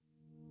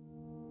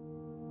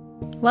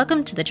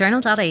Welcome to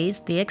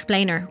TheJournal.ie's The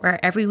Explainer,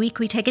 where every week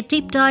we take a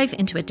deep dive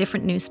into a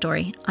different news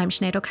story. I'm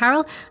Sineád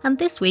O'Carroll, and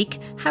this week,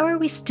 how are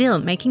we still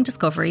making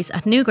discoveries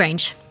at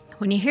Newgrange?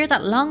 When you hear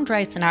that long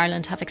droughts in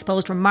Ireland have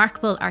exposed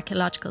remarkable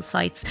archaeological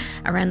sites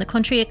around the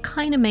country, it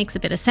kind of makes a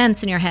bit of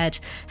sense in your head.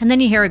 And then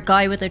you hear a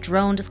guy with a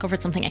drone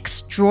discovered something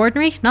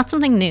extraordinary, not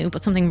something new,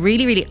 but something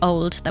really, really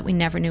old that we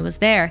never knew was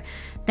there.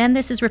 Then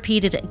this is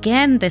repeated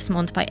again this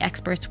month by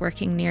experts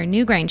working near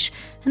Newgrange.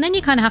 And then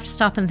you kind of have to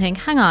stop and think,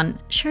 hang on,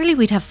 surely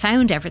we'd have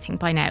found everything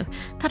by now.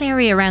 That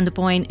area around the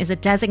Bóinne is a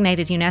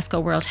designated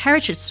UNESCO World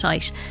Heritage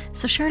Site,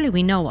 so surely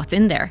we know what's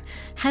in there.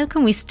 How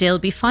can we still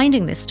be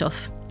finding this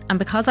stuff? And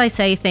because I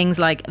say things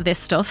like this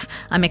stuff,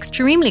 I'm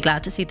extremely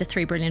glad to see the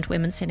three brilliant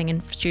women sitting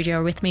in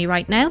studio with me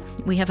right now.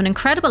 We have an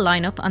incredible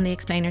lineup on The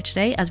Explainer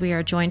today, as we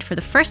are joined for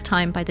the first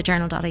time by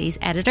TheJournal.ie's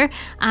editor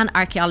and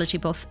archaeology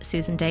buff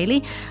Susan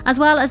Daly, as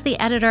well as the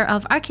editor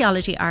of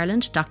Archaeology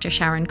Ireland, Dr.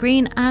 Sharon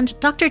Greene, and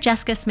Dr.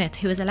 Jessica Smyth,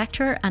 who is a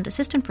lecturer and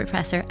assistant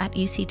professor at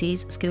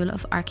UCD's School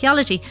of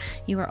Archaeology.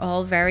 You are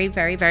all very,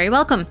 very, very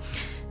welcome.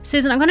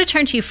 Susan, I'm going to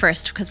turn to you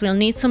first because we'll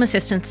need some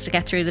assistance to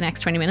get through the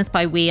next 20 minutes.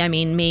 By we, I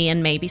mean me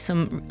and maybe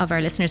some of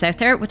our listeners out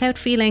there, without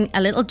feeling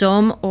a little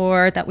dumb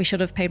or that we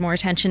should have paid more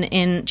attention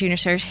in junior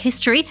cert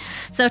history.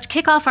 So to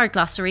kick off our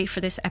glossary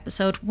for this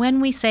episode, when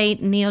we say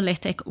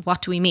Neolithic,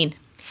 what do we mean?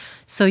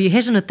 So you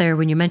hit on it there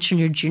when you mention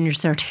your junior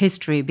cert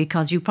history,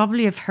 because you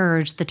probably have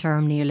heard the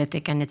term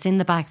Neolithic and it's in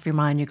the back of your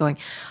mind. You're going,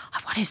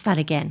 what is that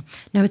again?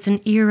 Now, it's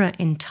an era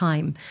in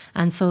time.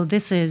 And so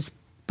this is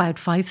about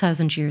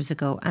 5,000 years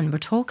ago, and we're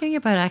talking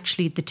about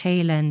actually the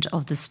tail end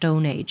of the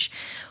Stone Age.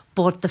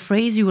 But the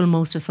phrase you will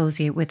most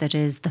associate with it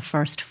is the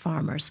first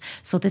farmers.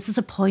 So this is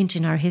a point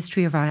in our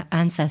history of our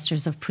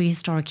ancestors, of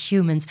prehistoric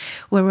humans,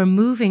 where we're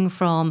moving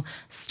from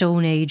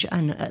Stone Age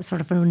and sort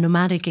of a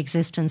nomadic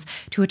existence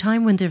to a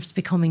time when there's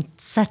becoming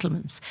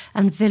settlements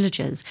and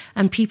villages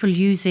and people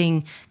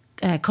using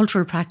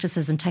cultural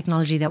practices and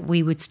technology that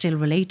we would still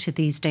relate to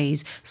these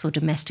days. So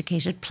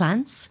domesticated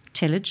plants,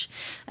 tillage,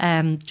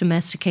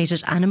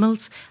 domesticated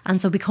animals,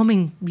 and so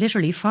becoming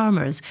literally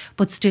farmers,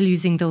 but still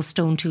using those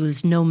stone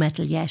tools, no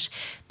metal yet.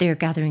 They're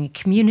gathering in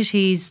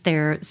communities,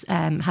 they're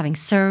having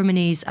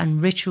ceremonies and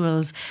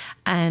rituals,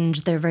 and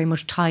they're very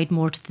much tied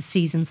more to the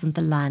seasons and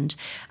the land.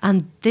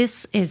 And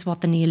this is what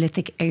the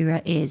Neolithic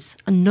era is.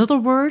 Another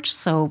word,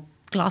 so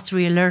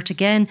glossary alert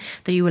again,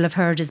 that you will have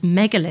heard is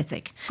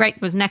megalithic. Great,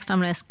 was next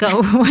on the list.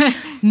 Go.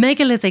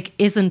 Megalithic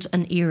isn't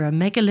an era.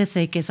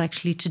 Megalithic is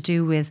actually to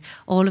do with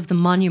all of the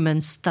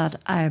monuments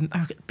that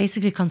are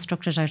basically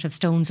constructed out of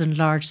stones and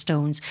large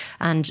stones.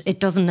 And it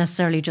doesn't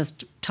necessarily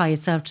just tie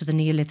itself to the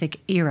Neolithic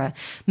era.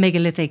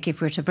 Megalithic,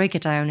 if we're to break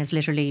it down, is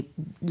literally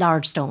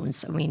large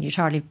stones. I mean, you'd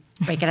hardly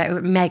break it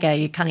out. Mega,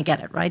 you kind of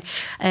get it, right?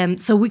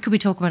 So we could be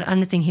talking about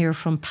anything here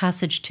from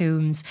passage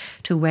tombs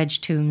to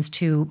wedge tombs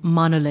to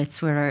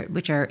monoliths,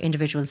 which are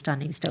individual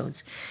standing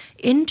stones.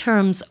 In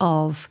terms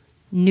of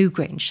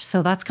Newgrange,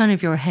 so that's kind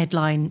of your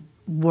headline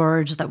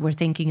word that we're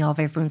thinking of,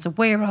 everyone's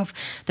aware of.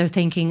 They're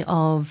thinking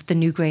of the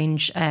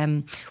Newgrange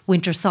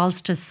winter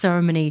solstice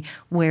ceremony,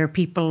 where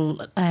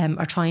people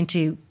are trying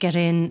to get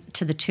in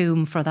to the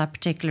tomb for that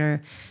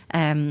particular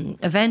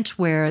event,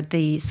 where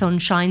the sun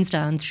shines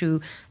down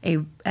through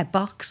a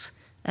box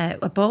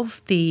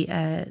above the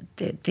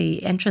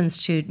entrance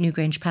to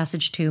Newgrange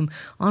Passage Tomb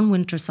on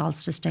winter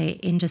solstice day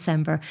in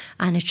December,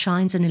 and it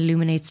shines and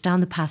illuminates down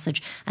the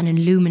passage and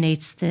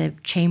illuminates the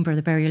chamber,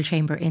 the burial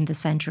chamber in the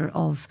centre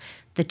of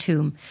the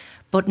tomb.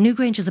 But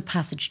Newgrange is a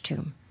passage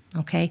tomb.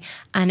 Okay,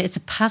 and it's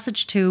a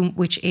passage tomb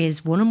which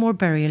is one or more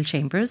burial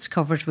chambers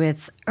covered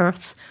with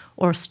earth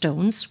or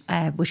stones,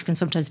 which can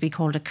sometimes be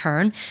called a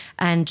cairn,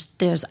 and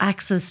there's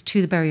access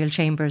to the burial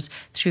chambers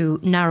through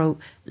narrow,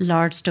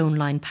 large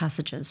stone-lined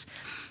passages.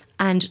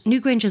 And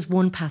Newgrange is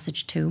one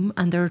passage tomb,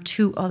 and there are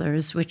two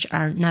others, which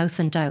are Knowth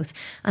and Douth.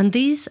 And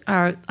these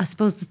are, I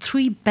suppose, the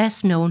three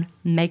best known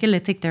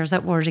megalithic, there's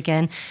that word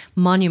again,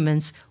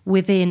 monuments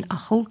within a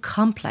whole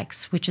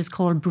complex, which is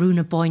called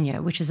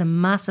Bóinne, which is a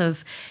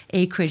massive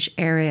acreage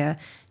area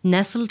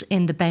nestled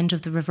in the bend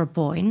of the River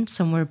Bóinne,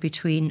 somewhere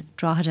between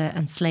Drogheda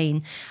and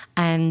Slane.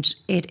 And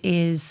it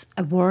is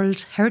a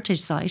World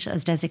Heritage Site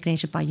as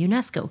designated by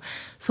UNESCO.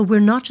 So we're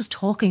not just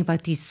talking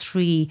about these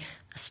three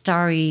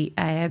starry,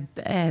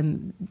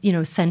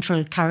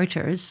 central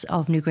characters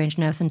of Newgrange,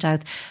 Knowth and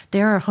Douth.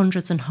 There are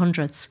hundreds and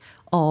hundreds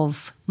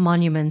of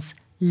monuments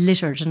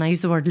littered, and I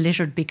use the word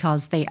littered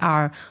because they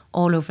are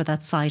all over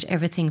that site.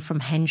 Everything from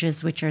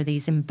henges, which are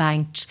these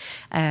embanked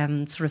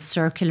sort of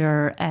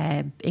circular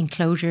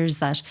enclosures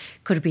that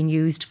could have been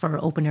used for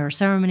open air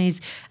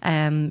ceremonies,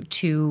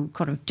 to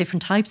kind of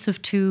different types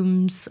of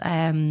tombs,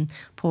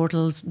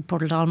 portal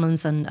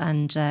dolmens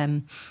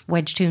and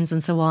wedge tombs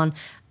and so on.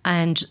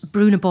 And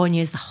Bóinne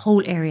is the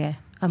whole area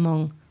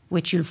among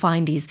which you'll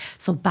find these.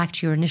 So back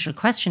to your initial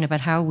question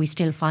about how are we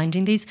still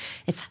finding these,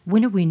 it's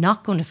when are we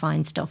not going to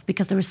find stuff,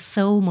 because there is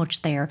so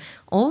much there.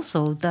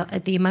 Also,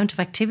 the amount of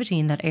activity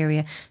in that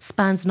area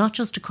spans not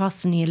just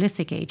across the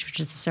Neolithic age, which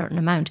is a certain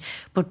amount,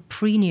 but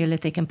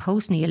pre-Neolithic and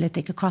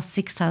post-Neolithic across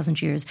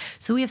 6,000 years.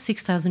 So we have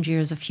 6,000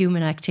 years of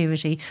human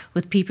activity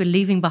with people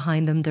leaving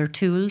behind them their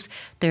tools,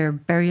 their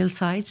burial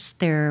sites,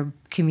 their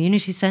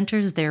community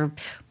centres, their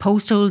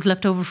post holes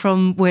left over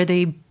from where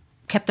they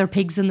kept their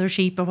pigs and their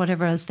sheep or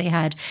whatever else they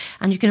had.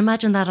 And you can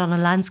imagine that on a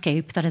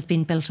landscape that has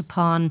been built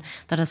upon,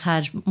 that has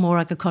had more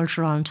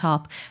agriculture on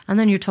top. And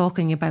then you're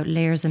talking about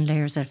layers and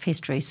layers of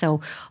history.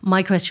 So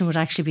my question would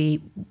actually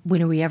be,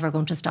 when are we ever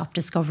going to stop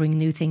discovering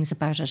new things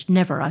about it?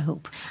 Never, I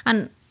hope.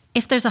 And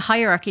if there's a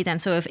hierarchy then,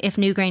 so if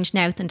Newgrange,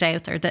 Nowth and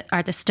Dowth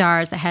are the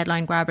stars, the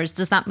headline grabbers,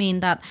 does that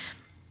mean that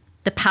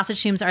the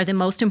passage tombs are the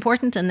most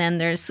important, and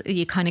then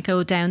you kind of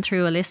go down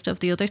through a list of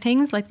the other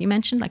things, like you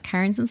mentioned, like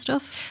cairns and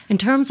stuff? In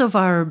terms of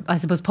our, I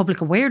suppose,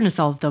 public awareness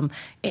of them,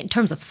 in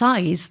terms of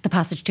size, the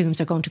passage tombs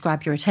are going to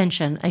grab your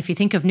attention. If you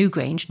think of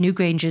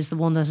Newgrange is the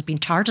one that has been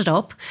tarted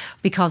up,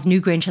 because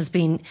Newgrange has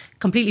been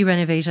completely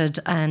renovated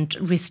and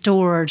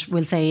restored.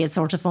 We'll say it's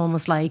sort of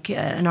almost like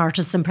an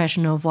artist's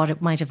impression of what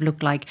it might have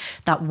looked like,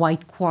 that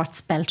white quartz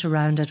belt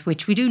around it,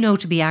 which we do know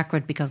to be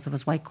accurate because there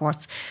was white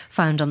quartz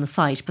found on the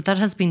site, but that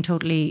has been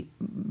totally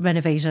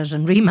renovated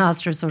and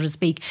remastered, so to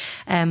speak.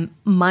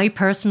 My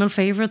personal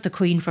favourite, the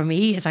queen for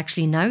me, is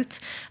actually Nowth,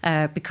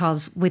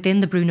 because within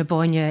the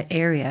Bóinne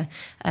area,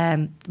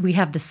 we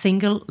have the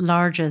single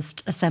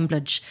largest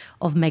assemblage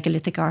of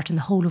megalithic art in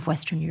the whole of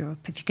Western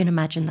Europe, if you can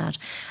imagine that.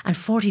 And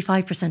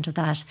 45% of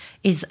that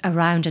is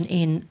around and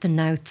in the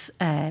Nowth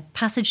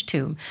passage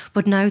tomb.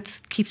 But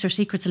Nowth keeps her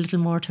secrets a little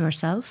more to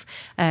herself.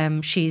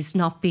 She's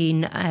not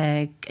been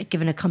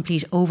given a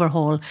complete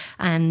overhaul,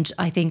 and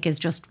I think is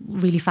just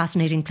really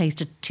fascinating place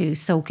to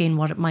soak in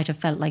what it might have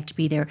felt like to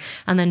be there.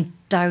 And then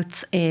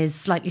Dowth is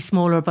slightly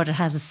smaller, but it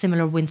has a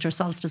similar winter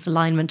solstice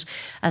alignment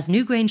as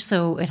Newgrange,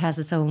 so it has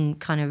its own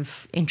kind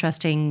of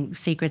interesting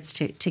secrets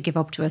to give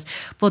up to us.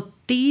 But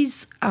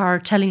these are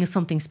telling us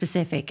something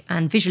specific,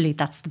 and visually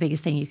that's the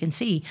biggest thing you can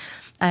see.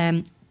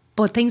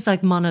 But things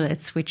like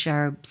monoliths, which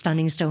are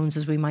standing stones,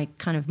 as we might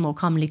kind of more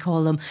commonly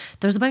call them,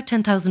 there's about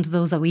 10,000 of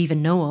those that we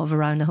even know of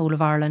around the whole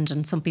of Ireland,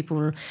 and some people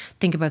will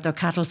think about their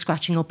cattle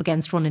scratching up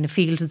against one in a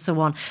field and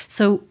so on.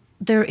 So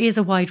there is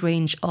a wide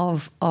range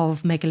of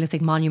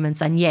megalithic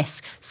monuments, and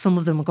yes, some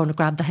of them are going to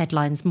grab the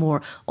headlines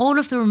more. All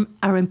of them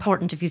are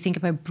important if you think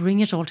about bringing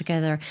it all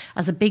together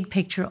as a big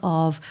picture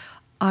of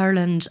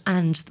Ireland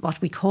and what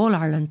we call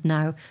Ireland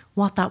now,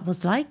 what that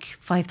was like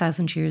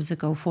 5,000 years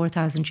ago,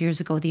 4,000 years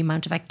ago, the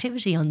amount of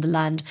activity on the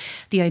land,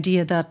 the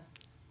idea that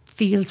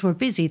fields were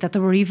busy, that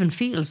there were even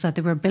fields, that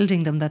they were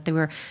building them, that they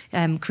were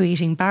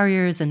creating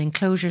barriers and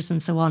enclosures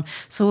and so on.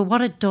 So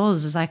what it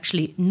does is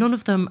actually, none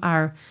of them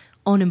are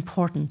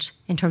unimportant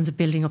in terms of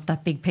building up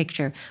that big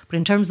picture, but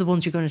in terms of the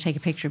ones you're going to take a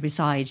picture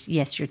beside,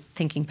 yes, you're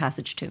thinking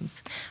passage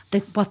tombs.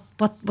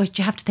 What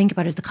you have to think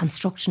about is the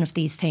construction of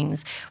these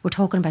things. We're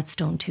talking about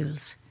stone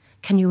tools.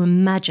 Can you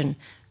imagine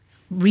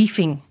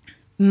reefing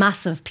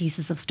massive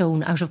pieces of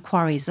stone out of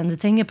quarries? And the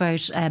thing about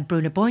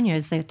Bóinne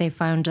is that they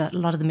found a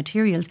lot of the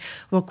materials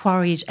were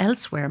quarried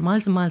elsewhere,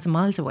 miles and miles and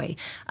miles away,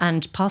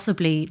 and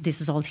possibly, this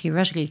is all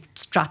theoretically,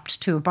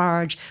 strapped to a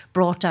barge,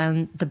 brought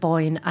down the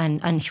Bóinne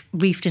and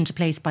reefed into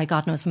place by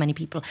God knows how many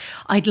people.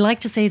 I'd like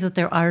to say that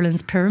they're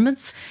Ireland's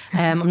pyramids.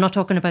 I'm not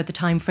talking about the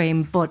time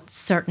frame, but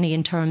certainly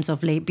in terms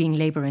of being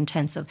labour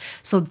intensive.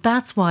 So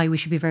that's why we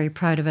should be very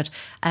proud of it.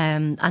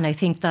 And I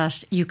think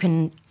that you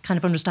can kind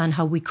of understand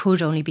how we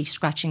could only be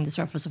scratching the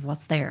surface of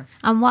what's there.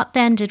 And what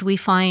then did we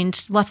find?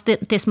 What's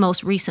this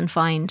most recent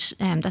find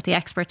that the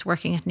experts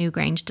working at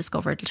Newgrange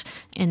discovered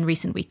in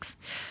recent weeks?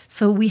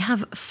 So we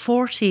have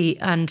 40,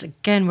 and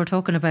again we're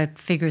talking about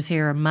figures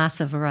here are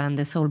massive around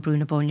this whole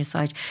Bóinne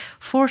site,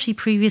 40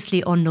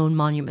 previously unknown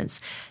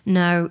monuments.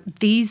 Now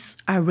these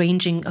are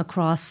ranging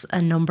across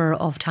a number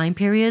of time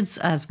periods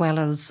as well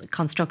as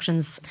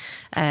constructions.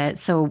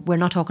 So we're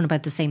not talking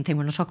about the same thing.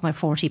 We're not talking about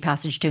 40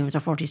 passage tombs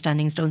or 40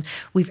 standing stones.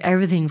 We've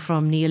everything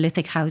from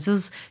Neolithic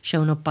houses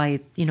shown up by,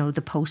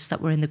 the posts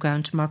that were in the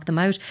ground to mark them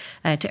out,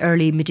 to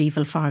early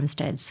medieval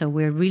farmsteads. So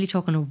we're really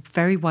talking a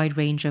very wide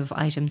range of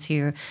items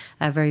here,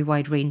 a very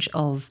wide range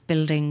of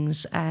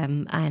buildings,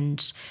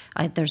 and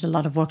there's a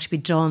lot of work to be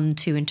done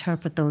to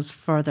interpret those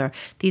further.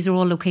 These are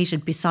all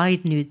located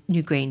beside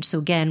Newgrange. So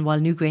again, while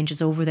Newgrange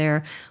is over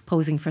there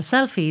posing for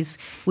selfies,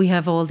 we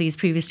have all these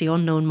previously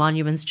unknown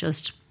monuments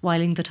just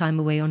whiling the time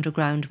away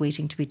underground,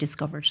 waiting to be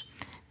discovered.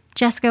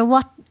 Jessica,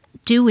 what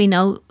do we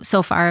know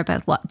so far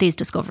about what these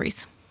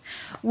discoveries?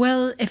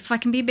 Well, if I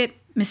can be a bit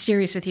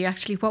mysterious with you,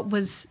 actually, what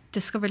was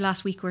discovered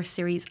last week were a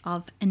series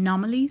of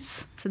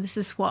anomalies. So this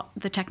is what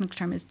the technical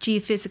term is,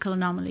 geophysical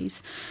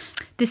anomalies.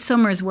 This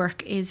summer's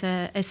work is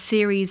a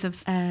series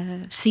of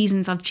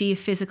seasons of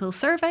geophysical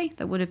survey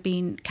that would have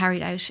been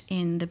carried out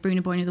in the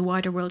Bóinne, the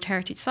wider World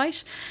Heritage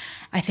Site.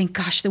 I think,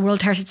 the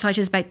World Heritage Site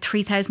is about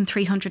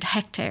 3,300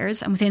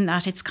 hectares, and within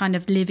that it's kind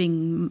of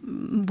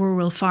living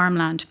rural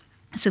farmland.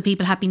 So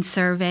people have been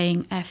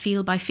surveying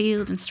field by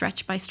field and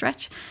stretch by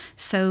stretch.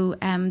 So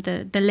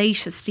the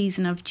latest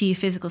season of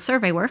geophysical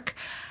survey work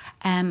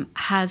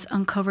has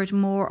uncovered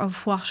more of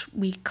what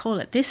we call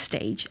at this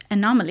stage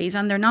anomalies.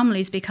 And they're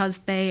anomalies because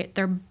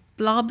they're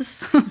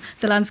blobs,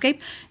 the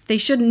landscape. They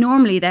shouldn't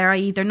normally there,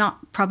 i.e. they're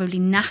not probably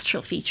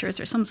natural features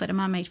or some sort of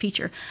man-made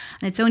feature.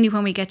 And it's only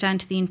when we get down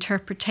to the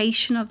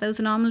interpretation of those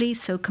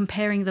anomalies, so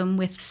comparing them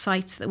with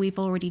sites that we've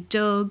already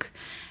dug,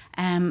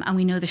 and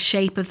we know the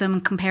shape of them,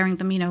 and comparing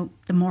them,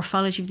 the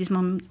morphology of these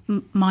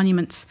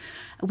monuments,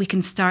 we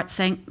can start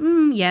saying,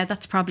 yeah,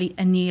 that's probably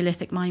a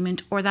Neolithic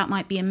monument, or that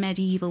might be a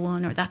medieval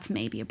one, or that's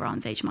maybe a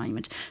Bronze Age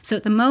monument. So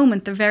at the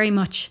moment, they're very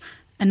much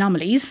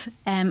anomalies.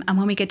 And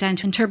when we get down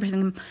to interpreting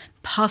them,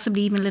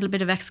 possibly even a little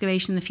bit of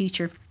excavation in the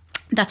future,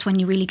 that's when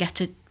you really get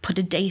to put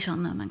a date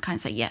on them and kind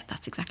of say, yeah,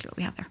 that's exactly what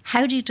we have there.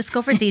 How do you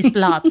discover these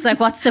blobs? Like,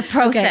 what's the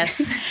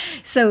process? Okay.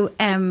 So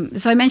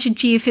I mentioned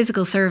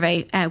geophysical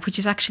survey, which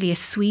is actually a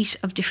suite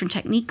of different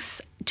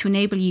techniques to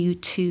enable you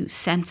to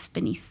sense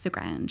beneath the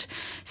ground.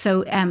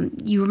 So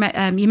you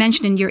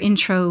mentioned in your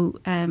intro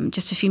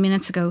just a few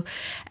minutes ago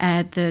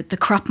the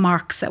crop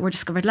marks that were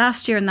discovered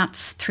last year, and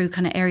that's through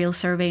kind of aerial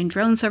survey and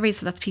drone survey.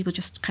 So that's people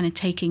just kind of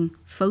taking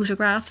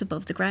photographs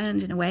above the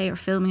ground in a way, or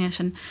filming it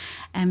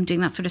and doing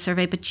that sort of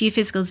survey. But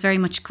geophysical is very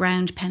much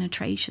ground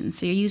penetration.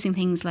 So you're using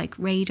things like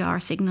radar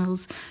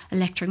signals,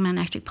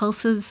 electromagnetic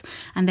pulses,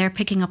 and they're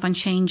picking up on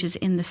changes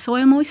in the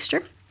soil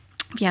moisture.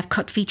 If you have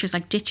cut features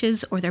like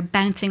ditches, or they're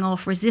bouncing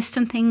off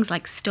resistant things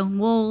like stone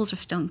walls or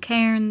stone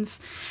cairns,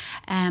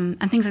 and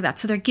things like that.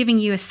 So they're giving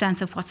you a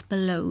sense of what's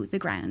below the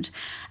ground.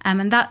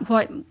 And that,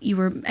 what you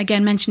were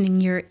again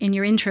mentioning in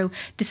your intro,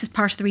 this is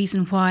part of the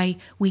reason why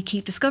we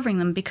keep discovering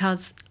them,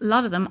 because a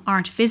lot of them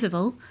aren't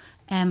visible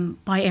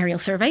by aerial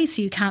survey,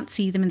 so you can't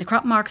see them in the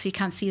crop marks, you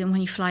can't see them when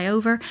you fly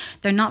over.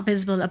 They're not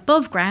visible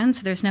above ground,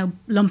 so there's no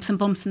lumps and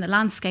bumps in the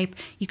landscape.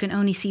 You can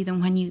only see them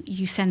when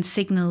you send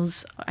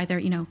signals,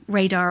 either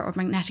radar or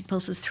magnetic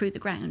pulses through the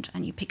ground,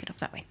 and you pick it up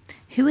that way.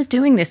 Who is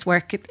doing this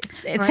work? It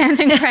right. Sounds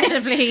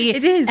incredibly,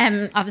 it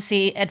is.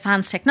 Obviously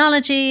advanced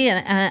technology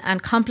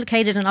and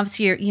complicated, and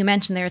obviously you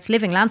mentioned there it's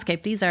living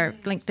landscape. These are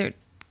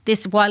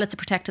while it's a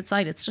protected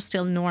site, it's just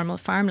still normal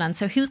farmland.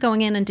 So who's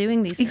going in and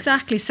doing these?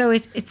 Exactly. So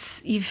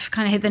it's you've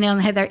kind of hit the nail on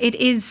the head there. It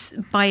is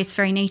by its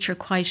very nature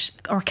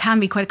can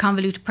be quite a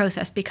convoluted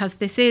process, because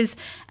this is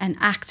an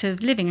active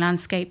living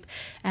landscape.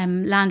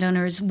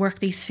 Landowners work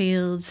these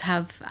fields,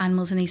 have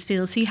animals in these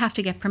fields. So you have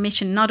to get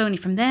permission not only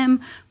from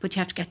them, but you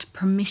have to get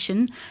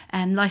permission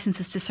and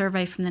licenses to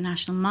survey from the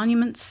National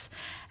Monuments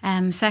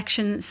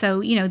section.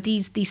 So,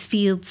 these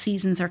field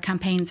seasons or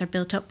campaigns are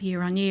built up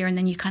year on year, and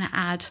then you kind of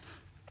add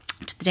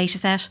to the data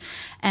set.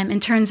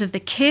 In terms of the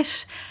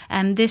kit,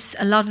 a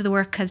lot of the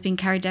work has been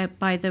carried out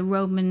by the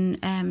Roman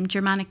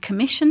Germanic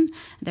Commission.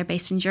 They're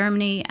based in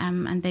Germany,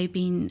 and they've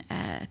been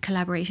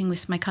collaborating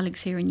with my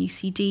colleagues here in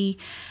UCD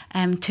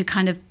to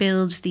kind of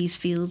build these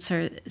fields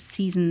or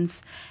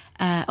seasons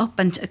up,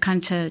 and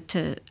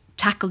to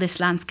tackle this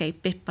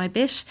landscape bit by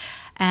bit.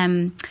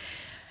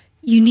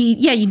 You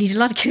need a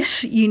lot of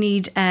kit. You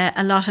need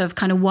a lot of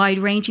kind of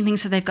wide-ranging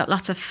things. So they've got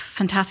lots of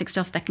fantastic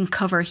stuff that can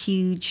cover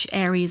huge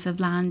areas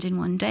of land in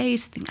one day.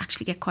 So they can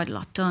actually get quite a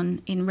lot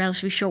done in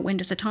relatively short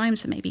windows of time,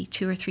 so maybe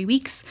 2 or 3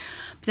 weeks.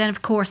 But then,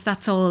 of course,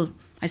 that's all,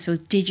 I suppose,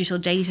 digital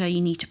data.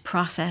 You need to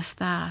process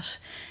that.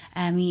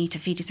 You need to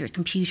feed it through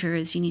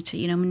computers. You need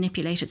to,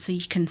 manipulate it so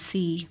you can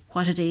see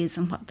what it is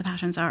and what the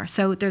patterns are.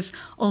 So there's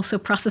also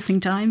processing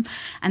time.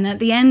 And at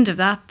the end of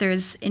that,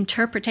 there's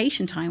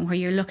interpretation time, where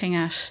you're looking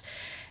at,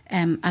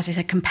 as I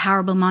said,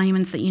 comparable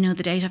monuments that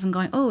the data of, and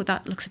going, oh,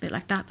 that looks a bit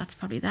like that, that's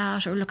probably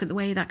that, or look at the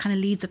way that kind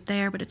of leads up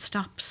there, but it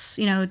stops,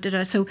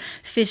 so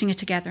fitting it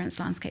together in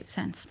its landscape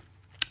sense.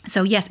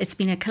 So yes, it's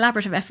been a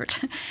collaborative effort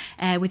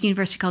with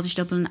University College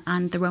Dublin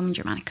and the Roman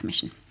Germanic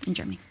Commission in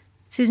Germany.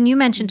 Susan, you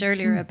mentioned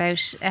earlier about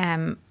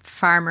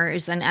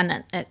farmers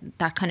and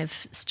that kind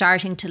of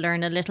starting to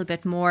learn a little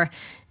bit more.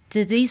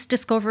 Do these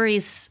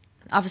discoveries,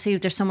 obviously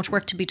there's so much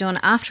work to be done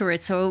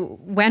afterwards, so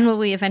when will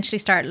we eventually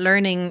start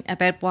learning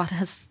about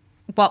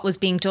what was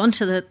being done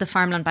to the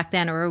farmland back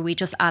then, or are we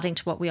just adding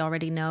to what we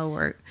already know?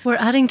 Or we're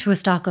adding to a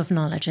stock of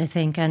knowledge, I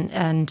think,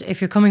 and if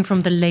you're coming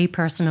from the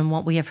layperson and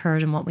what we have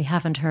heard and what we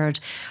haven't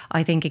heard,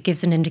 I think it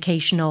gives an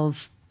indication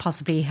of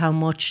possibly how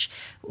much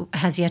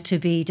has yet to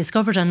be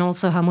discovered, and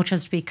also how much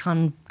has to be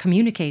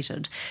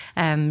communicated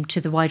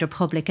to the wider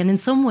public. And in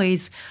some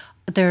ways,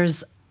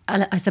 there's,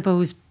 I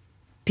suppose,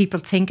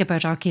 people think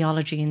about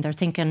archaeology and they're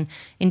thinking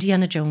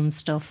Indiana Jones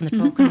stuff, and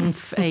they're talking,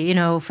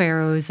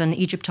 pharaohs and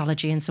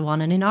Egyptology and so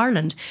on. And in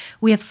Ireland,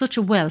 we have such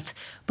a wealth,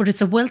 but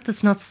it's a wealth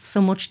that's not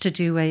so much to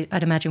do,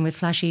 I'd imagine, with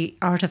flashy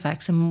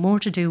artefacts, and more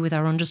to do with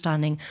our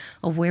understanding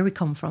of where we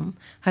come from,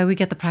 how we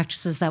get the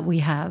practices that we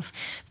have.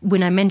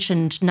 When I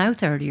mentioned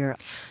Knowth earlier,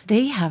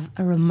 they have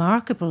a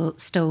remarkable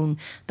stone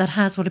that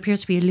has what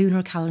appears to be a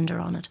lunar calendar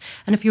on it.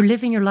 And if you're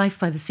living your life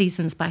by the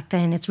seasons back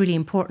then, it's really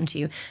important to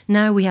you.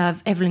 Now we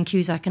have Evelyn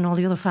Cusack and all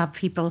the other other fab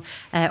people.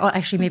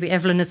 Actually, maybe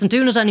Evelyn isn't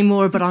doing it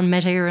anymore, but on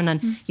Met Éireann,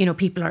 and you know,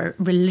 people are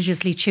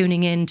religiously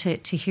tuning in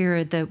to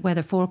hear the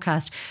weather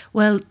forecast.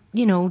 Well,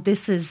 you know,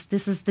 this is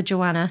the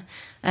Joanna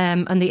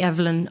and the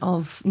Evelyn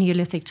of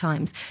Neolithic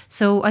times.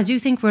 So I do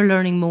think we're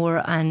learning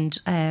more, and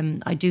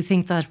I do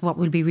think that what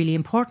will be really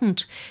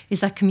important is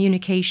that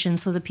communication,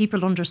 so that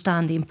people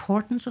understand the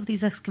importance of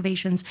these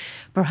excavations,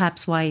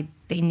 perhaps why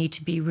they need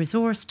to be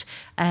resourced,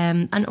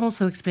 and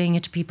also explaining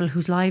it to people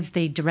whose lives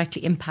they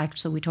directly impact.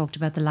 So we talked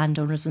about the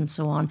landowners and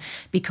so on,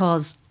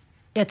 because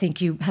I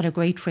think you had a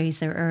great phrase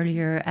there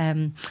earlier,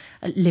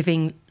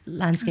 living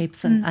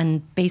landscapes,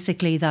 and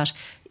basically that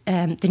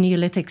the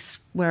Neolithics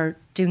were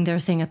doing their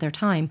thing at their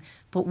time,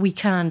 but we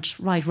can't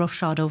ride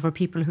roughshod over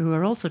people who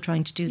are also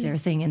trying to do their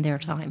thing in their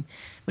time,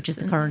 which is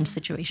the current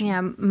situation.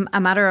 Yeah,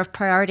 a matter of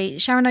priority.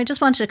 Sharon, I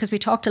just wanted, because we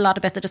talked a lot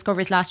about the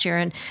discoveries last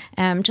year,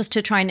 and just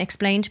to try and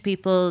explain to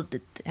people,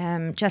 that,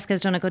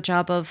 Jessica's done a good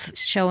job of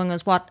showing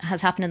us what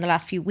has happened in the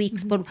last few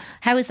weeks, but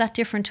how is that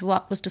different to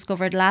what was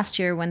discovered last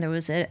year when there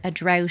was a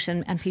drought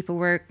and people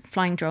were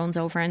flying drones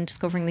over and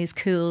discovering these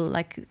cool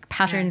like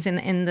patterns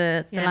in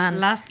the land?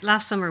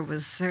 Last summer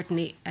was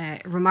certainly a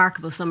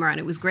remarkable summer, and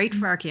it was great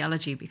for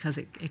archaeology because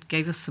it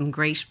gave us some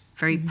great,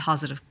 very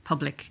positive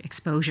public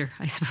exposure,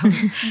 I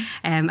suppose.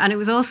 And it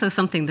was also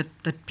something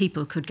that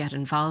people could get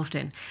involved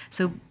in.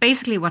 So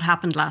basically what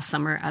happened last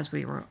summer, as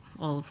we were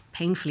all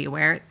painfully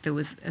aware, there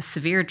was a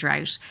severe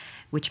drought,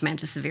 which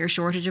meant a severe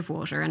shortage of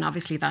water, and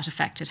obviously that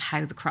affected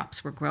how the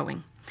crops were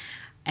growing.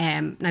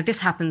 Now this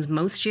happens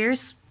most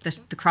years, that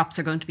the crops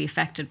are going to be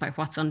affected by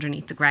what's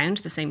underneath the ground,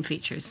 the same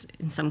features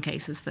in some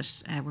cases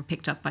that were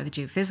picked up by the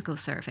Geophysical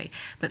Survey.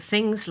 But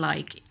things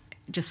like,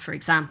 just for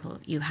example,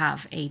 you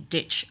have a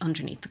ditch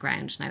underneath the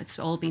ground. Now it's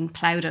all been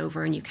ploughed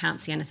over and you can't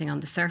see anything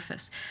on the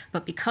surface.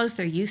 But because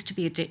there used to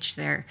be a ditch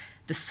there,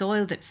 the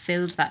soil that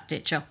filled that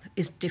ditch up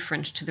is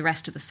different to the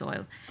rest of the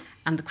soil.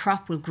 And the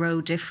crop will grow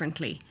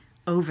differently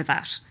over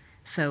that.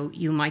 So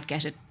you might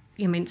get it.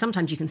 I mean,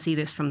 sometimes you can see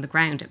this from the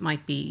ground. It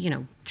might be,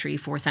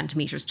 3-4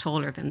 centimetres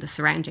taller than the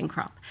surrounding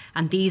crop.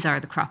 And these are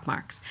the crop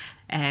marks.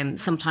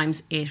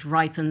 Sometimes it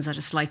ripens at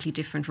a slightly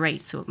different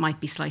rate. So it might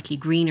be slightly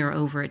greener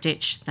over a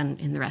ditch than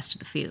in the rest of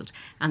the field.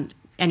 And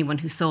anyone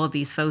who saw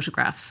these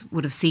photographs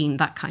would have seen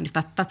that kind of,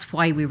 that's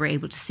why we were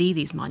able to see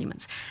these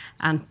monuments.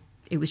 And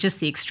it was just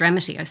the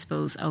extremity, I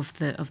suppose, of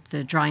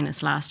the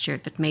dryness last year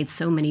that made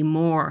so many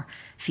more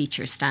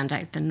features stand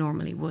out than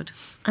normally would.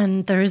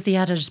 And there is the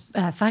added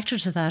factor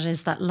to that,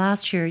 is that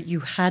last year you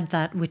had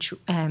that, which,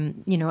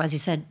 as you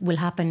said, will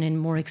happen in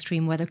more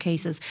extreme weather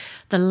cases.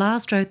 The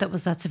last drought that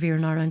was that severe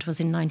in Ireland was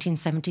in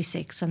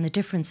 1976, and the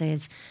difference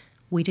is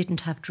we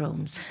didn't have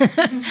drones.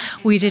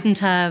 We didn't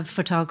have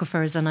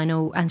photographers. And I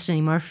know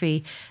Anthony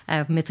Murphy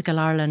of Mythical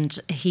Ireland,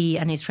 he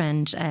and his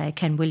friend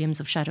Ken Williams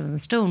of Shadows and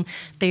Stone,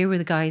 they were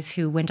the guys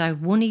who went out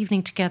one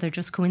evening together,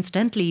 just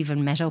coincidentally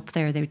even met up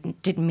there. They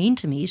didn't mean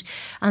to meet.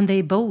 And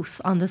they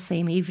both, on the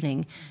same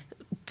evening,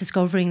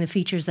 discovering the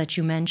features that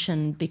you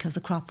mentioned, because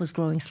the crop was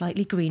growing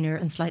slightly greener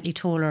and slightly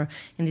taller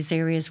in these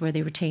areas where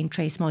they retained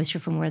trace moisture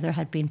from where there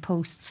had been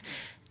posts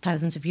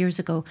thousands of years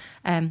ago.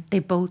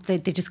 They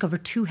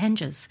discovered two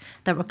henges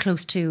that were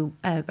close to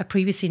a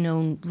previously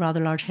known rather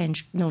large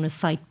henge known as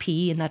Site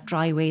P, in that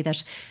dry way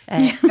that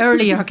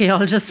early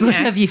archaeologists would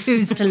have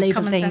used to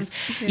label things.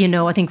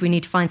 Yeah. I think we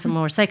need to find some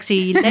more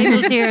sexy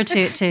labels here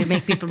to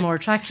make people more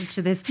attracted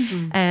to this.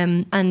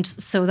 And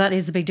so that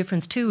is a big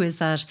difference too, is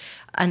that,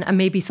 and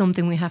maybe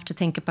something we have to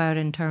think about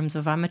in terms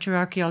of amateur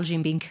archaeology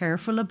and being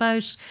careful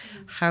about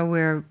how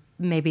we're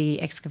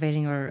maybe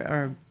excavating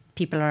or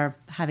people are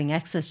having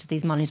access to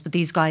these monuments, but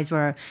these guys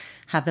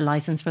have the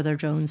license for their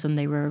drones, and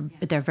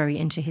they're very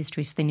into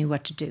history, so they knew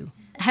what to do.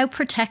 How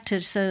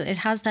protected, so it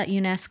has that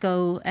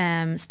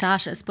UNESCO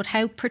status, but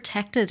how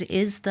protected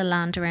is the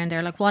land around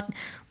there? Like what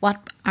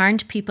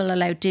aren't people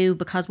allowed to do,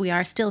 because we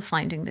are still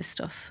finding this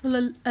stuff?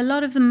 Well, a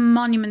lot of the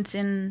monuments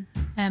in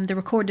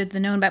the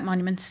known about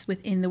monuments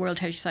within the World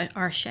Heritage Site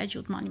are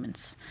scheduled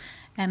monuments.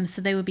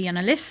 So they would be on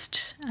a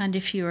list, and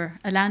if you're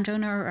a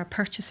landowner or a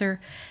purchaser,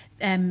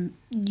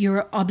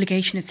 your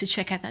obligation is to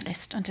check out that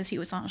list and to see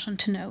what's on it and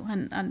to know.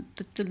 And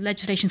the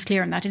legislation is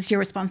clear on that. It's your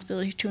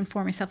responsibility to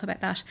inform yourself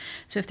about that.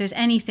 So if there's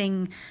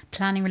anything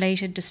planning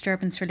related,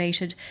 disturbance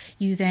related,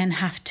 you then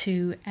have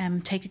to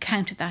take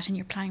account of that in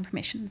your planning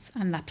permissions.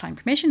 And that planning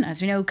permission,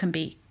 as we know, can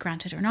be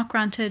granted or not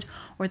granted,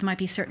 or there might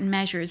be certain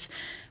measures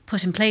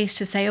put in place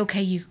to say,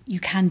 okay, you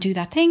can do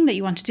that thing that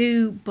you want to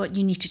do, but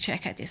you need to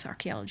check out this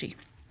archaeology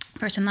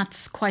first. And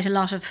that's quite a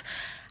lot of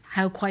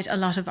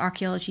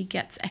archaeology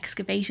gets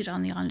excavated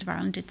on the island of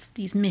Ireland. It's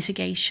these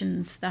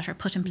mitigations that are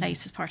put in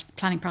place as part of the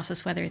planning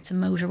process, whether it's a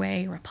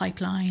motorway or a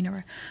pipeline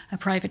or a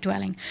private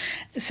dwelling.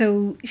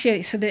 So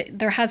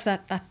there has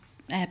that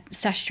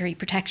statutory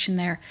protection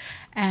there.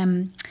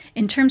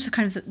 In terms of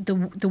kind of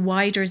the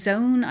wider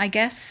zone, I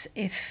guess,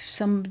 if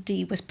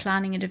somebody was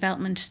planning a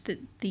development,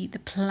 the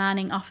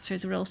planning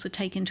officers would also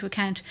take into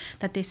account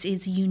that this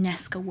is a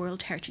UNESCO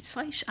World Heritage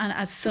Site, and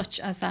as such,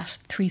 as that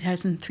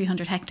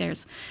 3,300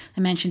 hectares I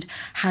mentioned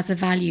has a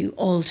value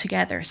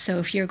altogether. So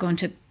if you're going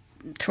to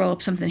throw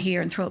up something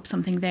here and throw up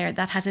something there,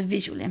 that has a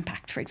visual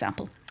impact, for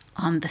example,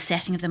 on the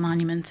setting of the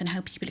monuments and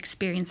how people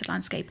experience the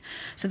landscape.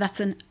 So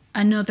that's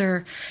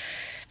another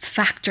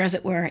factor, as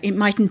it were. It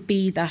mightn't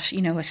be that,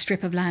 a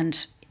strip of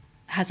land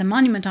has a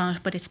monument on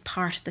it, but it's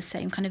part of the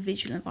same kind of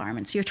visual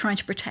environment. So you're trying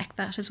to protect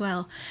that as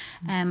well.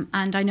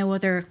 And I know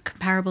other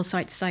comparable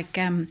sites like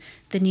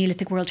the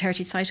Neolithic World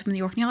Heritage Site up in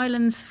the Orkney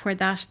Islands, where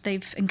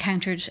they've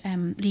encountered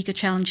legal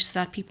challenges,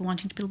 that people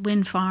wanting to build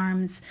wind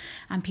farms,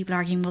 and people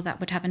arguing, well,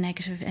 that would have a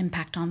negative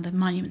impact on the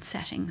monument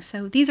setting.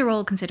 So these are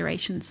all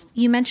considerations.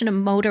 You mentioned a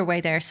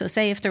motorway there. So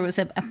say if there was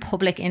a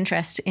public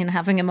interest in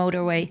having a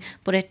motorway,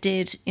 but it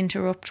did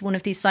interrupt one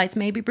of these sites,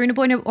 maybe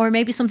Bóinne, or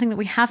maybe something that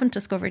we haven't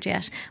discovered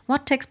yet,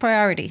 what takes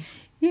priority?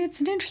 Yeah, it's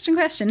an interesting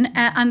question.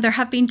 And there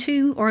have been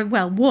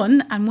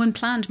one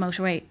planned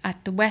motorway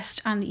at the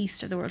west and the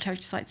east of the World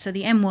Heritage Site. So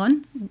the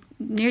M1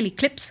 nearly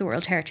clips the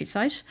World Heritage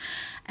Site.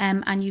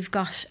 And you've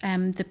got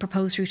the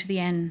proposed route of the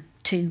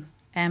N2,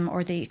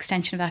 or the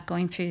extension of that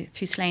going through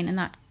Slane, and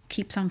that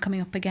keeps on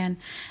coming up again.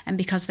 And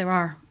because there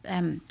are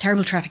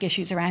terrible traffic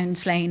issues around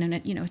Slane, and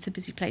it's a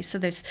busy place. So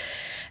there's,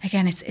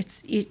 again,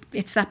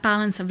 it's that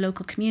balance of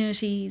local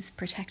communities,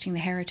 protecting the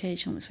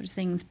heritage and all those sorts of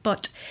things.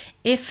 But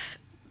if,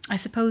 I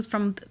suppose,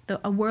 from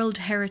a World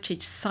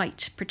Heritage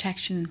Site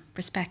protection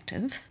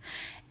perspective,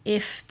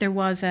 if there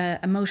was a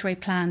motorway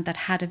plan that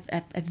had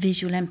a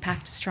visual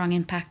impact, a strong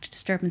impact,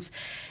 disturbance,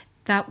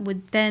 that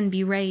would then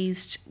be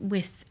raised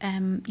with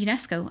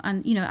UNESCO,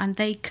 and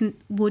they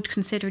would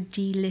consider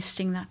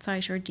delisting that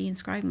site or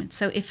de-inscribing it.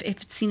 So if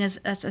it's seen as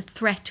a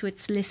threat to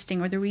its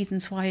listing or the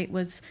reasons why it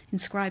was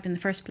inscribed in the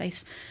first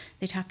place,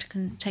 they'd have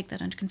to take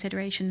that under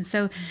consideration.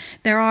 So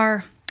there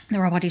are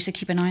bodies to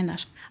keep an eye on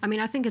that. I mean,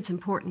 I think it's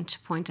important to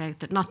point out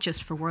that not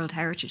just for World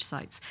Heritage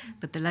Sites,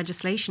 but the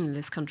legislation in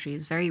this country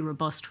is very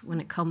robust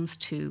when it comes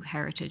to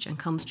heritage and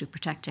comes to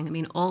protecting. I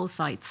mean, all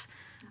sites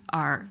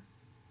are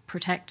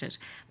protected,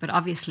 but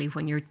obviously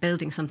when you're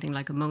building something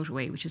like a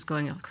motorway, which is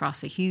going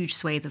across a huge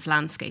swathe of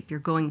landscape, you're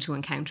going to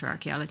encounter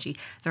archaeology.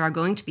 There are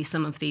going to be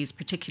some of these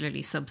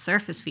particularly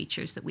subsurface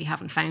features that we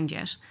haven't found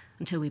yet,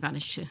 until we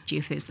manage to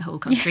geophys the whole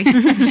country,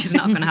 which is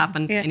not going to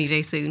happen any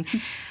day soon.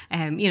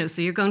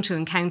 So you're going to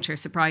encounter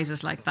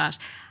surprises like that.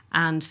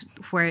 And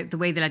where the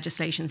way the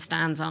legislation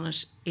stands on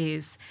it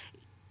is,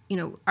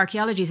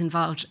 archaeology is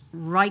involved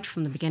right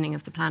from the beginning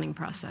of the planning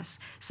process.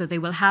 So they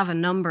will have a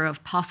number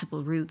of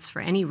possible routes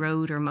for any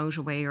road or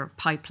motorway or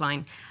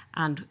pipeline,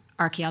 and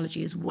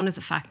archaeology is one of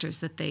the factors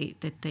that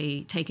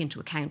they take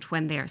into account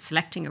when they are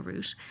selecting a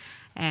route.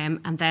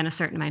 And then a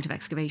certain amount of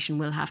excavation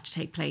will have to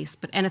take place.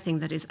 But anything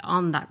that is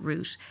on that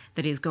route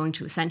that is going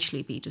to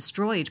essentially be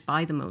destroyed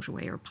by the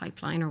motorway or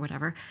pipeline or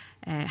whatever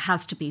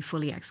has to be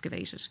fully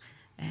excavated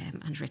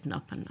and written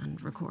up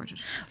and recorded.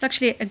 Well,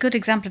 actually, a good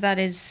example of that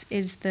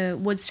is the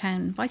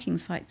Woodstown Viking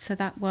site. So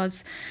that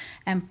was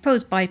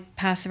proposed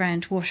bypass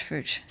around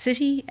Waterford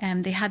City.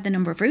 They had the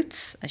number of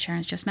routes, as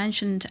Sharon's just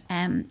mentioned.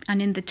 And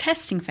in the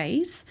testing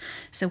phase,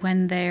 so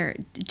when they're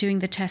doing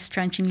the test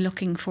trenching,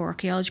 looking for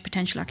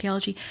potential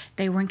archaeology,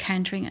 they were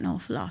encountering an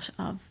awful lot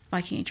of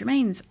Viking Age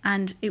remains.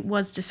 And it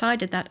was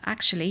decided that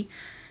actually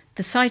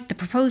the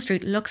proposed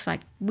route looks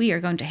like we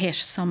are going to hit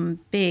some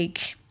big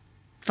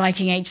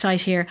Viking Age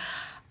site here.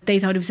 They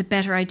thought it was a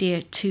better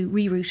idea to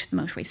reroute the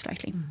motorway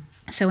slightly.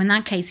 So in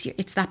that case,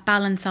 it's that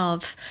balance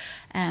of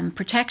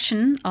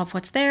protection of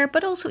what's there,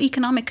 but also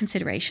economic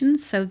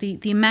considerations. So the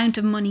amount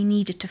of money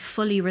needed to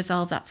fully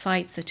resolve that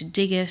site, so to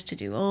dig it, to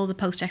do all the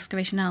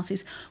post-excavation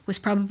analyses, was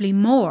probably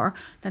more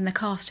than the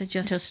cost of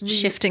just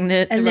shifting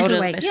the road a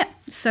little bit. Yeah.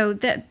 So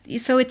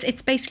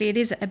it's basically, it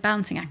is a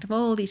balancing act of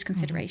all these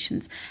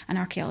considerations, and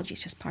archaeology is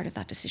just part of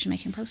that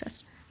decision-making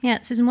process. Yeah,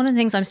 Susan, one of the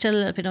things I'm still a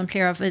little bit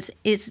unclear of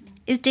is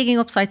digging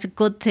up sites a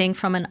good thing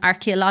from an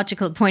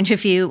archaeological point of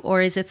view,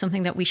 or is it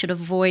something that we should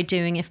avoid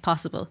doing if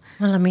possible?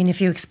 Well, I mean,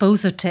 if you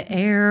expose it to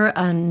air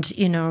and,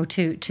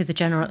 to the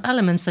general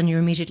elements, then you're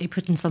immediately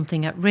putting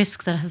something at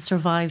risk that has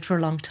survived for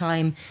a long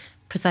time,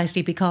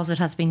 precisely because it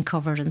has been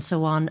covered and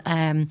so on.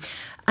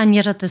 And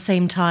yet at the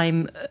same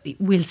time,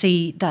 we'll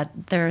see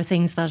that there are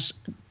things that,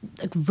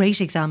 a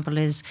great example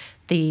is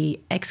the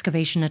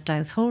excavation at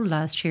Douth Hole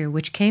last year,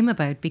 which came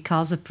about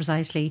because of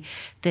precisely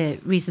the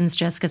reasons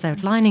Jessica's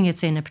outlining.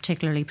 It's in a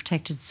particularly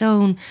protected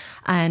zone,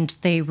 and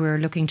they were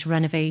looking to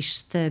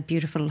renovate the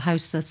beautiful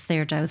house that's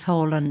there, Douth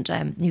Hole, and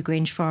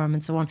Newgrange Farm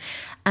and so on.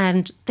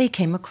 And they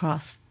came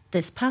across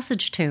this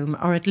passage tomb,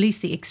 or at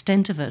least the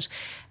extent of it,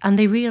 and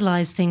they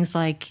realised things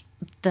like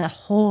the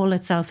hole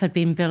itself had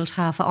been built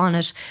half on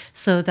it,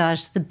 so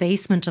that the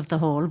basement of the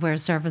hole, where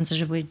servants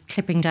were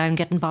clipping down,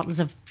 getting bottles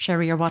of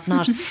sherry or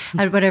whatnot,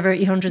 whatever,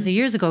 hundreds of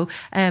years ago,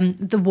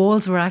 the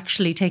walls were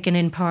actually taken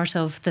in part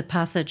of the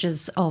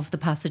passages of the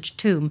passage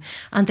tomb,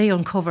 and they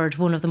uncovered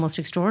one of the most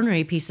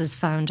extraordinary pieces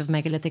found of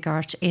megalithic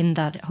art in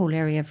that whole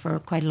area for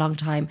quite a long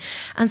time.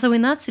 And so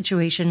in that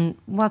situation,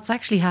 what's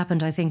actually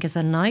happened, I think, is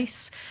a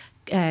nice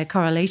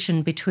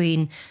correlation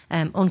between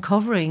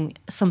uncovering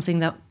something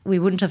that we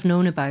wouldn't have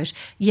known about.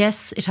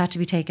 Yes, it had to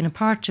be taken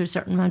apart to a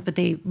certain amount, but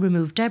they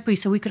removed debris,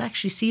 so we could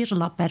actually see it a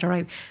lot better.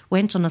 I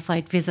went on a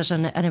site visit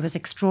and it was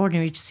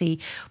extraordinary to see.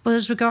 But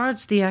as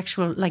regards the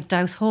actual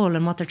Dowth Hall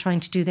and what they're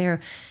trying to do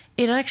there,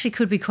 it actually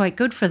could be quite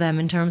good for them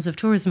in terms of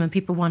tourism and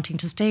people wanting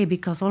to stay,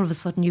 because all of a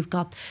sudden you've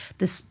got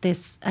this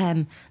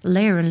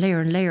layer and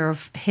layer and layer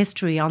of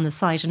history on the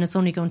site, and it's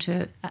only going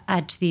to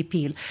add to the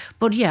appeal.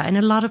 But yeah, in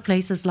a lot of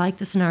places like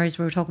the scenarios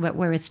we were talking about,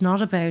 where it's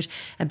not about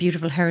a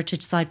beautiful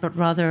heritage site but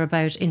rather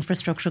about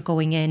infrastructure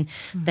going in,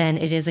 then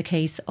it is a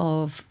case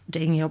of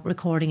digging it up,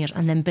 recording it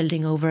and then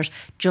building over it.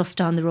 Just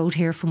down the road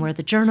here from where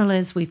the Journal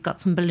is, we've got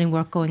some building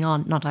work going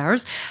on, not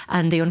ours,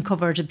 and they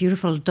uncovered a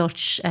beautiful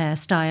Dutch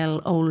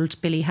style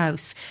old Billy house.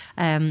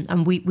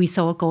 And we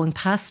saw it going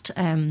past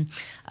and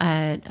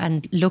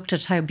looked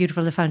at how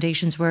beautiful the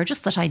foundations were,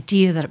 just that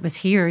idea that it was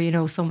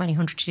here, so many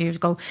hundred years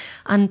ago.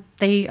 And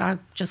they are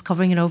just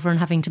covering it over and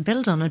having to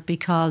build on it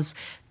because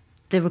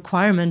the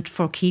requirement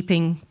for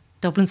keeping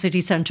Dublin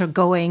city centre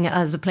going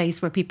as a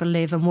place where people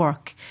live and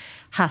work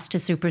has to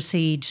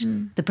supersede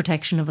the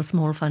protection of a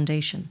small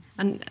foundation.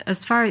 And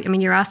as far,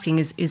 you're asking,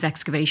 is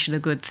excavation a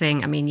good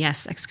thing?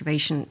 Yes,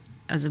 excavation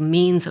as a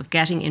means of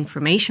getting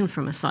information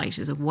from a site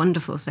is a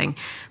wonderful thing,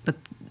 but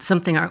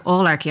something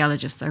all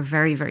archaeologists are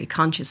very, very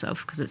conscious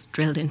of, because it's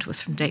drilled into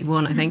us from day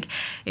one, I think,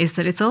 is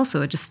that it's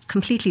also a just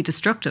completely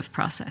destructive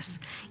process.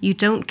 You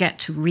don't get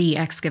to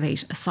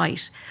re-excavate a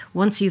site.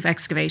 Once you've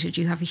excavated,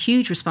 you have a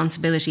huge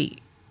responsibility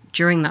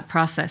during that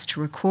process to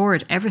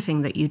record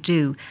everything that you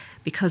do,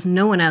 because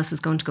no one else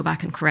is going to go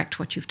back and correct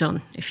what you've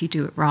done if you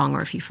do it wrong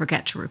or if you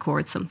forget to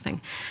record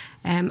something.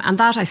 And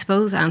that, I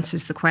suppose,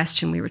 answers the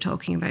question we were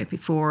talking about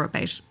before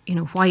about,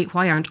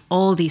 why aren't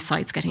all these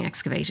sites getting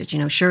excavated?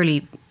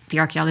 Surely the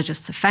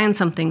archaeologists have found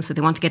something, so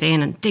they want to get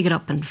in and dig it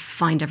up and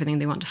find everything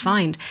they want to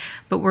find.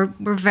 But we're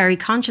very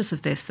conscious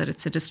of this, that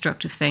it's a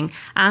destructive thing.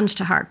 And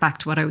to hark back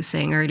to what I was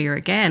saying earlier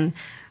again,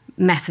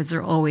 methods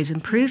are always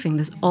improving.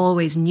 There's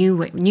always new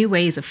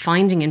ways of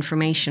finding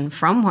information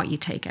from what you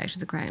take out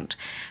of the ground.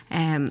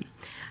 And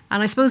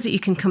I suppose that you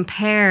can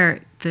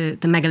compare the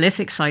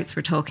megalithic sites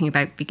we're talking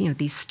about,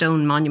 these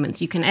stone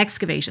monuments. You can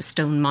excavate a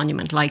stone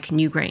monument like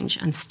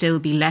Newgrange and still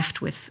be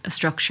left with a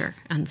structure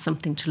and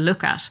something to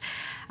look at,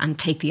 and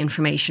take the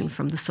information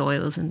from the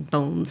soils and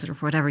bones or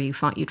whatever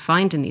you'd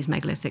find in these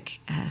megalithic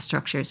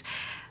structures.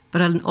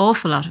 But an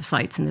awful lot of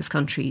sites in this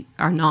country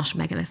are not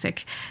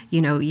megalithic.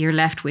 You're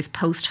left with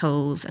post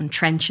holes and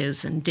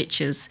trenches and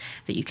ditches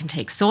that you can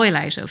take soil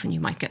out of, and you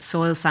might get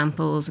soil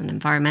samples and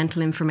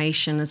environmental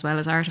information as well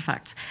as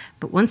artefacts.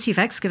 But once you've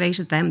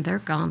excavated them, they're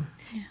gone.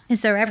 Yeah.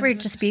 Is there ever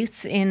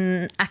disputes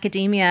in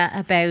academia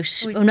about,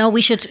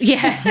 we should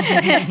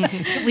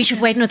we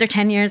should wait another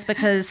 10 years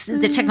because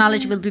the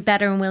technology will be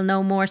better and we'll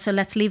know more, so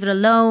let's leave it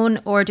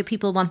alone? Or do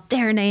people want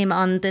their name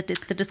on the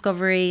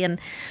discovery? And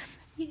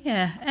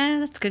yeah,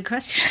 that's a good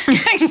question,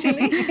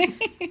 actually.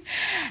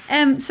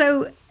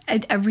 So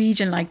a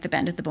region like the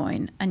Bend of the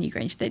Bóinne and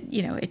Newgrange, that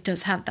it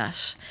does have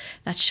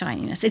that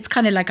shininess. It's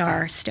kind of like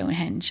our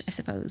Stonehenge, I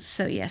suppose.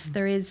 So yes,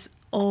 there is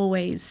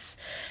always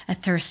a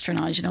thirst for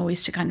knowledge and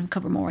always to kind of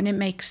cover more, and it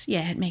makes the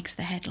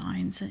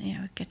headlines, and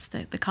it gets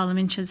the column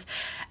inches.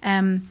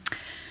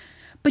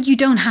 But you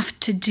don't have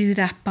to do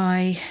that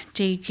by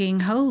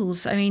digging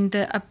holes.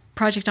 A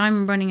project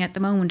I'm running at the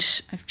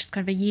moment, I've just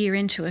kind of a year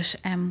into it,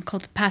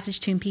 called Passage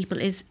Tomb People,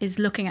 is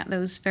looking at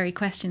those very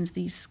questions,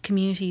 these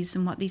communities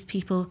and what these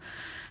people,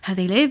 how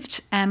they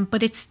lived.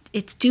 But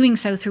it's doing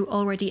so through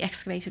already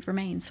excavated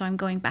remains. So I'm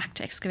going back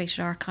to excavated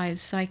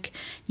archives like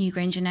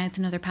Newgrange and Nowth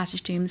and other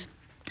passage tombs,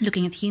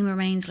 looking at the human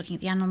remains, looking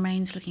at the animal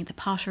remains, looking at the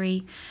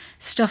pottery,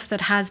 stuff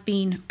that has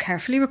been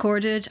carefully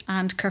recorded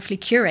and carefully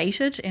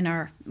curated in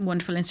our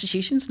wonderful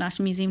institutions,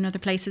 National Museum and other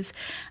places.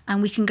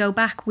 And we can go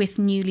back with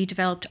newly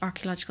developed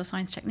archaeological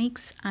science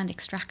techniques and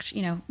extract,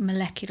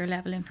 molecular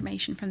level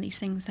information from these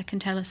things that can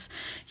tell us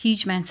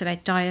huge amounts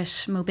about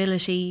diet,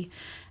 mobility,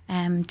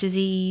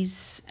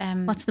 disease.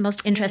 What's the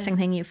most interesting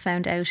thing you've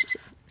found out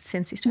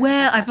since you started?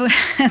 Well,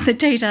 the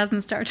data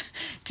hasn't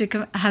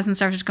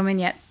started to come in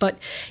yet. But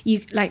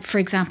you, for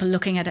example,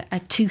 looking at a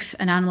tooth,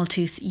 an animal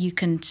tooth, you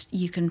can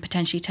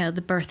potentially tell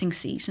the birthing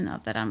season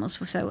of that animal.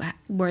 So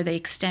were they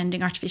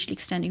artificially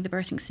extending the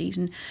birthing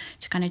season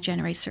to kind of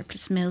generate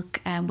surplus milk?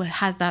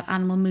 Has that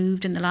animal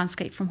moved in the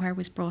landscape from where it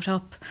was brought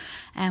up,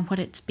 and what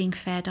it's being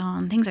fed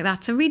on, things like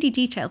that. So really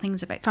detailed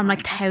things about from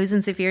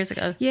thousands of years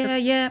ago.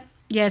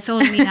 Yeah, it's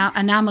all.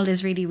 Enamel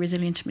is really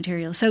resilient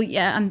material. So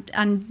yeah,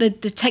 and the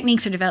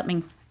techniques are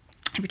developing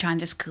every time.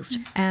 There's cool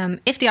stuff.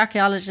 If the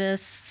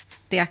archaeologists,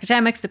 the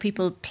academics, the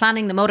people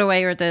planning the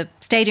motorway or the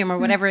stadium or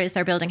whatever it is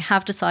they're building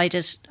have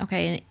decided,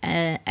 okay,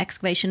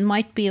 excavation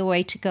might be a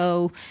way to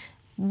go,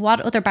 what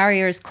other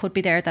barriers could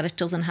be there that it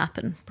doesn't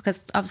happen? Because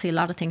obviously a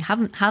lot of things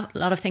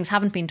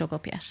haven't been dug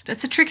up yet.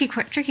 That's a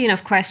tricky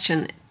enough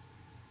question.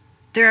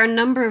 There are a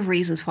number of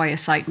reasons why a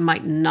site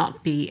might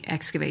not be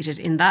excavated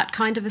in that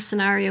kind of a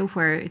scenario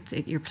where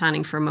you're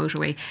planning for a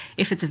motorway.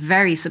 If it's a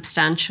very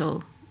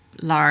substantial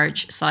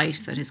large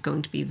site that is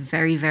going to be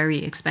very,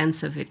 very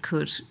expensive, it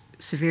could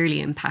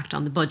severely impact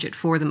on the budget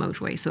for the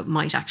motorway. So it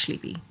might actually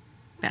be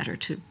better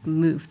to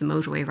move the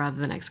motorway rather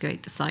than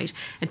excavate the site.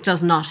 It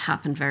does not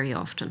happen very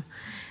often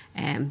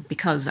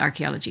because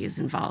archaeology is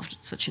involved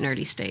at such an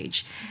early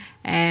stage.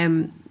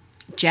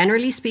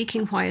 Generally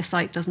speaking, why a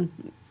site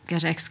doesn't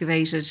get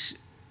excavated,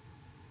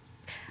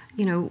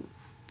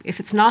 if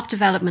it's not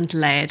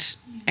development-led,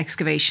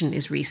 excavation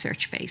is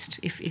research-based.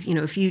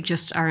 If you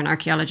just are an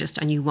archaeologist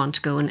and you want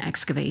to go and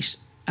excavate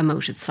a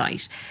moated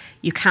site,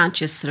 you can't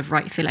just sort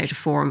of fill out a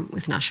form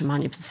with National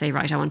Monuments and say,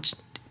 right, I want to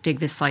dig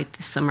this site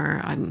this summer,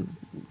 I'm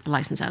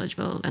license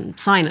eligible, and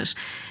sign it.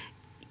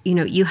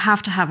 You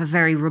have to have a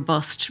very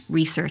robust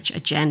research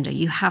agenda.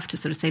 You have to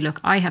sort of say, look,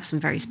 I have some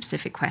very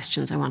specific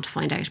questions I want to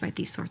find out about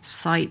these sorts of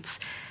sites.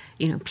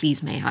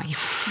 Please may I?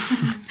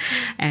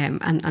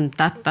 and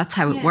that's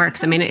how it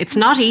works. I mean, it's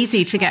not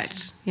easy to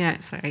get.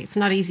 It's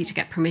not easy to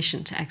get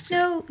permission to excavate.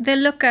 No,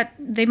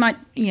 they might,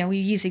 we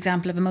use the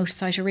example of a moated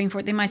site or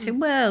rainforest. They might say,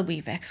 well,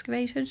 we've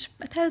excavated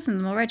 1,000 of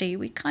them already.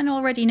 We kind of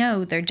already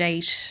know their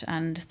date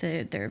and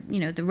their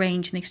the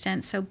range and the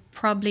extent. So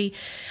probably,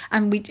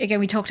 and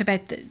we talked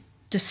about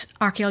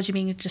archaeology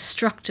being a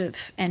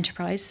destructive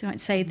enterprise. So I'd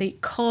say the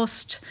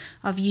cost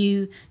of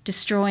you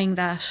destroying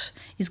that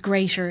is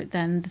greater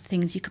than the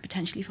things you could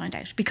potentially find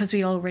out, because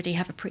we already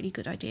have a pretty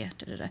good idea.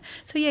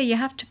 So you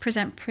have to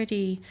present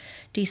pretty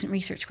decent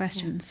research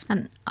questions.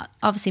 And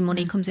obviously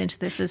money comes into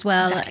this as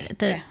well.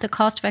 Exactly. The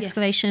cost of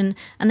excavation,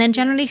 and then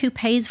generally who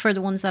pays for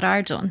the ones that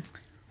are done.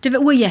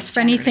 Well, yes,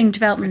 for anything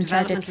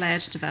development-led,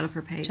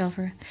 developer pays.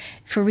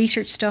 For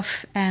research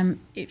stuff,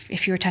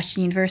 if you're attached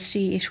to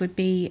university, it would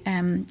be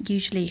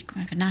usually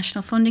kind of a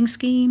national funding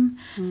scheme.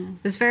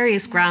 There's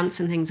various grants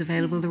and things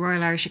available. The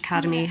Royal Irish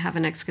Academy have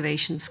an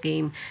excavation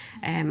scheme.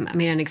 An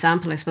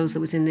example, I suppose,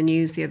 that was in the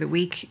news the other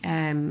week,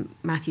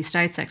 Matthew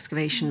Stout's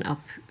excavation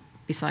up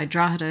beside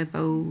Drogheda,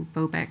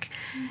 Bowbeck.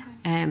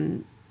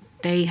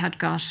 They had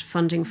got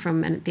funding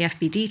from the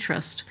FBD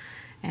Trust.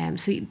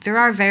 So there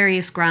are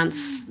various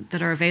grants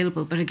that are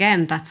available, but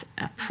again, that's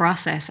a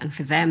process, and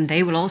for them,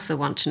 they will also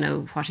want to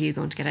know, what are you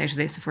going to get out of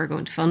this if we're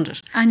going to fund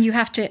it? And you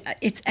have to,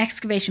 it's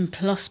excavation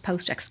plus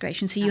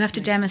post-excavation, so you have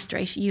to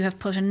demonstrate you have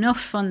put enough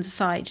funds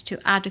aside to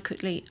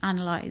adequately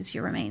analyse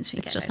your remains.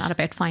 It's just not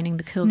about finding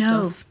the cool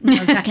stuff. No,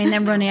 exactly, and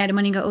then running out of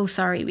money and go, oh,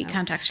 sorry, we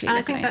can't actually. And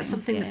I think that's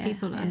something that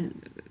people...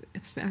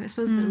 I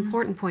suppose an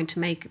important point to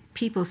make.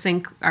 People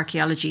think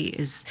archaeology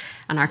is,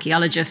 and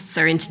archaeologists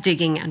are into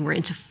digging, and we're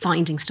into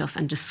finding stuff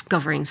and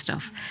discovering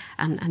stuff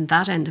and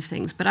that end of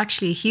things. But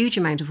actually a huge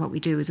amount of what we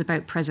do is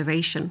about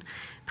preservation.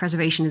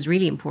 Preservation is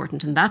really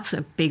important, and that's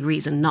a big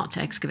reason not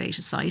to excavate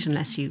a site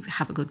unless you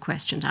have a good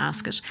question to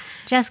ask it.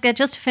 Jessica,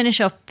 just to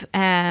finish up,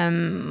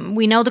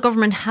 we know the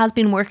government has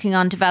been working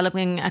on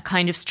developing a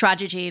kind of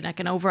strategy, like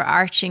an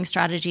overarching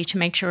strategy, to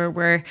make sure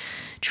we're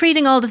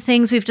treating all the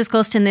things we've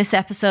discussed in this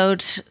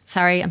episode.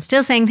 Sorry, I'm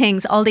still saying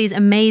things, all these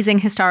amazing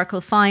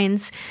historical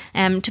finds,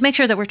 to make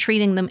sure that we're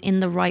treating them in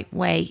the right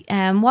way.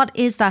 What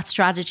is that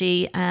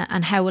strategy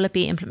and how will it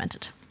be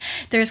implemented?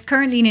 There's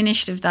currently an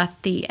initiative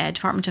that the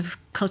Department of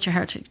Culture,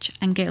 Heritage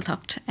and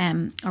Gaeltacht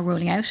are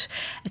rolling out.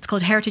 It's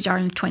called Heritage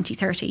Ireland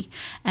 2030.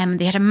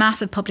 They had a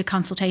massive public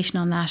consultation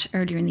on that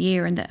earlier in the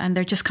year, and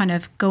they're just kind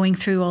of going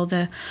through all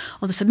the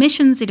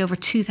submissions. They had over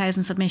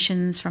 2,000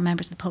 submissions from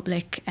members of the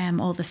public,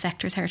 all the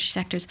sectors, heritage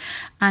sectors,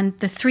 and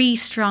the 3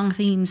 strong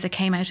themes that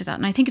came out of that.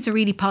 And I think it's a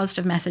really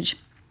positive message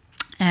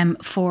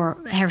for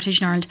heritage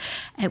in Ireland.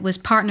 It was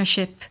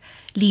partnership,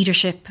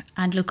 leadership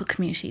and local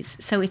communities.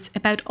 So it's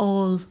about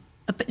all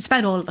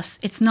of us.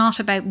 It's not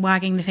about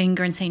wagging the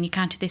finger and saying you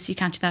can't do this, you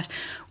can't do that.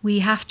 We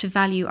have to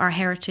value our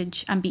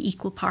heritage and be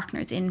equal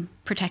partners in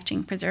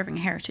protecting, preserving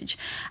heritage.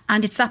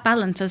 And it's that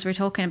balance, as we're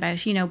talking about.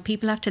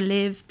 People have to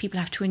live, people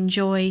have to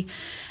enjoy,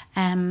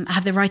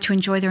 have the right to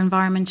enjoy their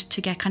environment,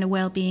 to get kind of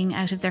well-being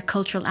out of their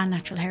cultural and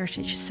natural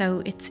heritage.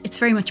 So it's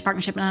very much a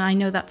partnership, and I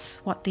know that's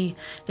what the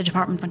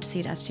department want to see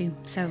it as too.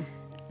 So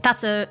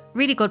that's a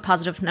really good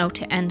positive note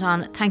to end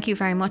on. Thank you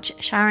very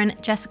much, Sharon,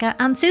 Jessica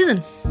and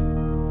Susan.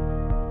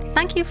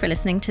 Thank you for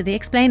listening to The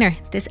Explainer.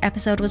 This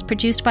episode was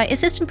produced by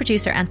assistant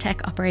producer and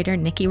tech operator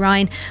Nikki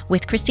Ryan,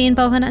 with Christine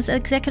Bohan as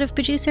executive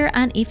producer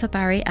and Aoife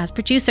Barry as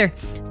producer.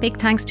 Big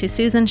thanks to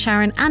Susan,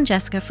 Sharon and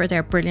Jessica for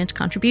their brilliant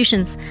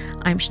contributions.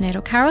 I'm Sineád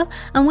O'Carroll,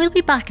 and we'll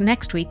be back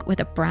next week with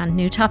a brand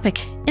new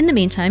topic. In the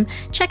meantime,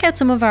 check out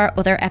some of our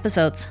other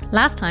episodes.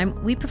 Last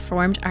time we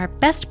performed our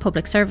Best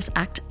Public Service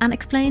Act and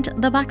explained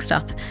the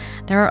backstop.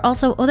 There are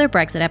also other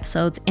Brexit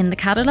episodes in the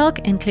catalogue,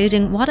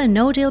 including what a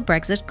no-deal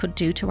Brexit could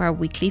do to our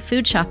weekly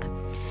food shop.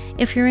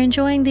 If you're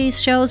enjoying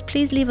these shows,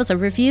 please leave us a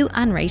review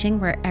and rating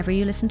wherever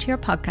you listen to your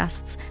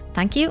podcasts.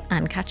 Thank you,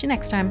 and catch you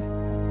next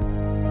time.